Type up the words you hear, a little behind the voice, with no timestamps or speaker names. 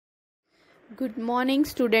Good morning,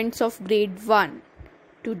 students of grade 1.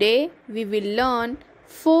 Today we will learn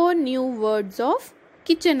 4 new words of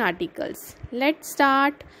kitchen articles. Let's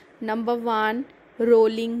start. Number 1,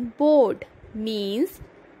 rolling board means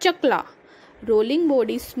chakla. Rolling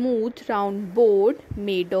board is smooth round board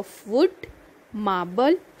made of wood,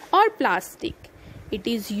 marble or plastic. It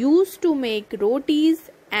is used to make rotis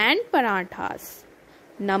and parathas.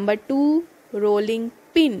 Number 2, rolling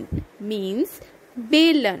pin means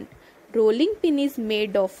belan. Rolling pin is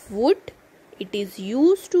made of wood. It is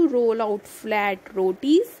used to roll out flat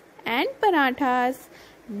rotis and parathas.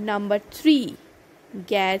 Number 3,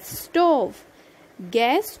 gas stove.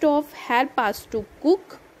 Gas stove help us to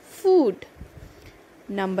cook food.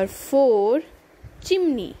 Number 4,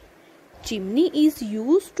 chimney. Chimney is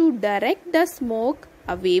used to direct the smoke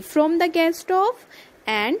away from the gas stove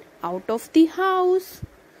and out of the house.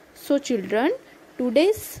 So children,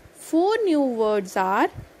 today's 4 new words are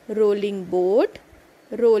rolling board,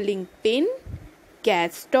 rolling pin,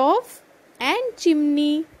 gas stove and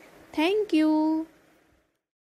chimney. Thank you.